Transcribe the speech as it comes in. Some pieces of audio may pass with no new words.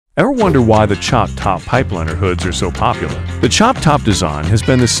Ever wonder why the chop-top pipeliner hoods are so popular? The chop-top design has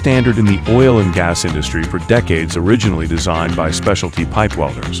been the standard in the oil and gas industry for decades, originally designed by specialty pipe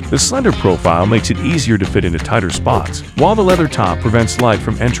welders. The slender profile makes it easier to fit into tighter spots, while the leather top prevents light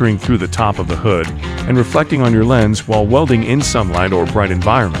from entering through the top of the hood and reflecting on your lens while welding in sunlight or bright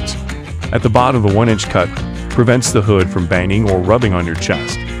environments. At the bottom, the 1-inch cut prevents the hood from banging or rubbing on your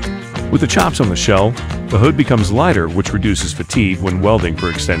chest. With the chops on the shell, the hood becomes lighter, which reduces fatigue when welding for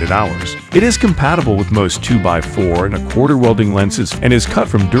extended hours. It is compatible with most 2x4 welding lenses and is cut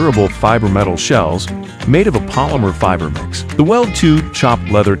from durable fiber metal shells made of a polymer fiber mix. The WeldTube chopped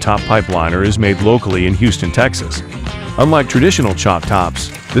leather top pipeliner is made locally in Houston, Texas. Unlike traditional chop tops,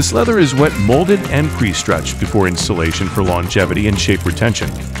 this leather is wet molded and pre-stretched before installation for longevity and shape retention,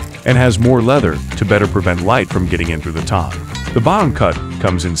 and has more leather to better prevent light from getting in through the top. The bottom cut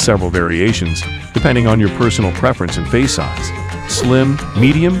comes in several variations depending on your personal preference and face size: slim,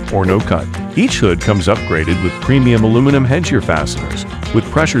 medium, or no cut. Each hood comes upgraded with premium aluminum headgear fasteners with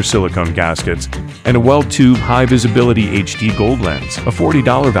pressure silicone gaskets and a WeldTube high visibility HD gold lens, a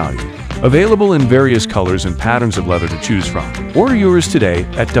 $40 value. Available in various colors and patterns of leather to choose from. Order yours today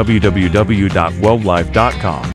at www.weldlife.com.